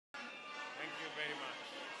very much.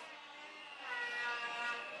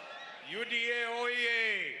 UDA oye!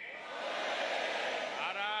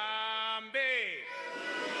 Harambee!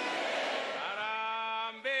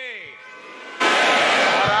 Harambee!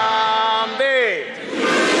 Harambee!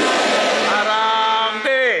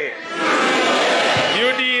 Harambee!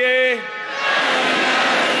 UDA!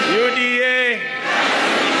 UDA!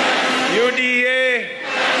 UDA!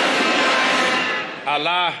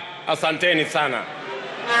 Allah, asanteni sana.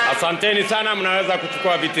 Asanteni sana, mnaweza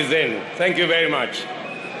kuchukua viti zenu. Thank you very much.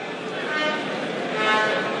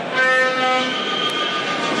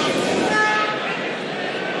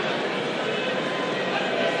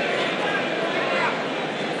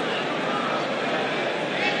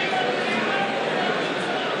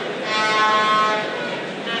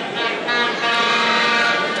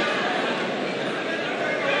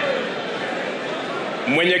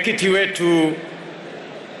 Mwenyekiti wetu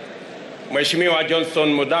Mheshimiwa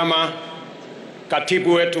Johnson Mudama,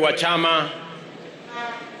 katibu wetu wa chama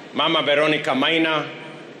Mama Veronica Maina,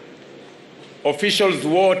 officials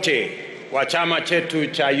wote wa chama chetu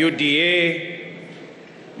cha UDA,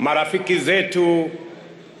 marafiki zetu,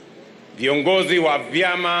 viongozi wa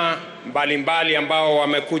vyama mbalimbali ambao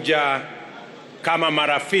wamekuja kama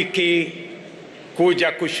marafiki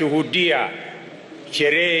kuja kushuhudia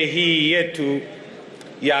sherehe hii yetu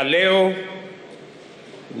ya leo,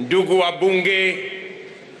 ndugu wa bunge,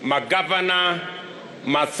 magavana,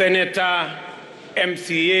 maseneta,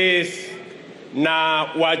 MCAs na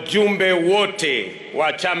wajumbe wote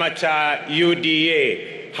wa chama cha UDA.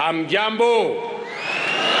 Hamjambo?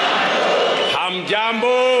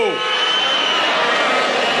 Hamjambo?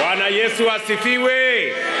 Bwana Yesu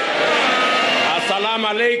asifiwe. Assalamu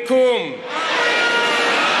alaikum.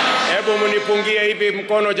 Hebu munipungie hivi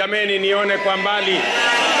mkono jameni, nione kwa mbali.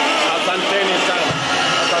 Asanteni sana.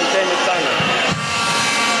 Asanteni sana.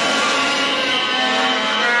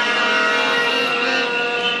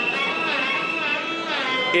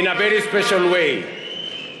 In a very special way,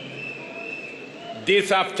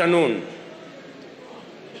 this afternoon,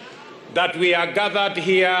 that we are gathered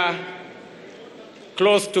here,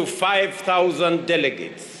 close to 5,000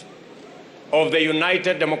 delegates of the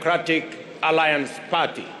United Democratic Alliance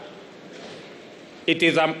Party. It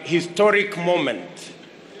is a historic moment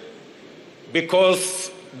because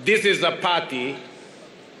this is a party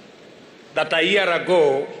that a year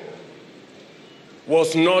ago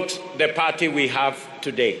was not the party we have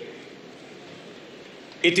today.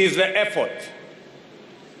 It is the effort,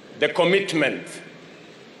 the commitment,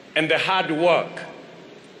 and the hard work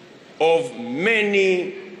of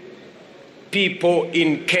many people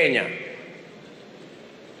in Kenya.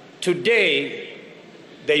 Today,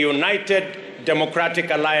 the United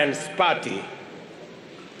Democratic Alliance Party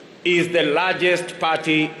is the largest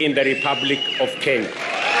party in the Republic of Kenya.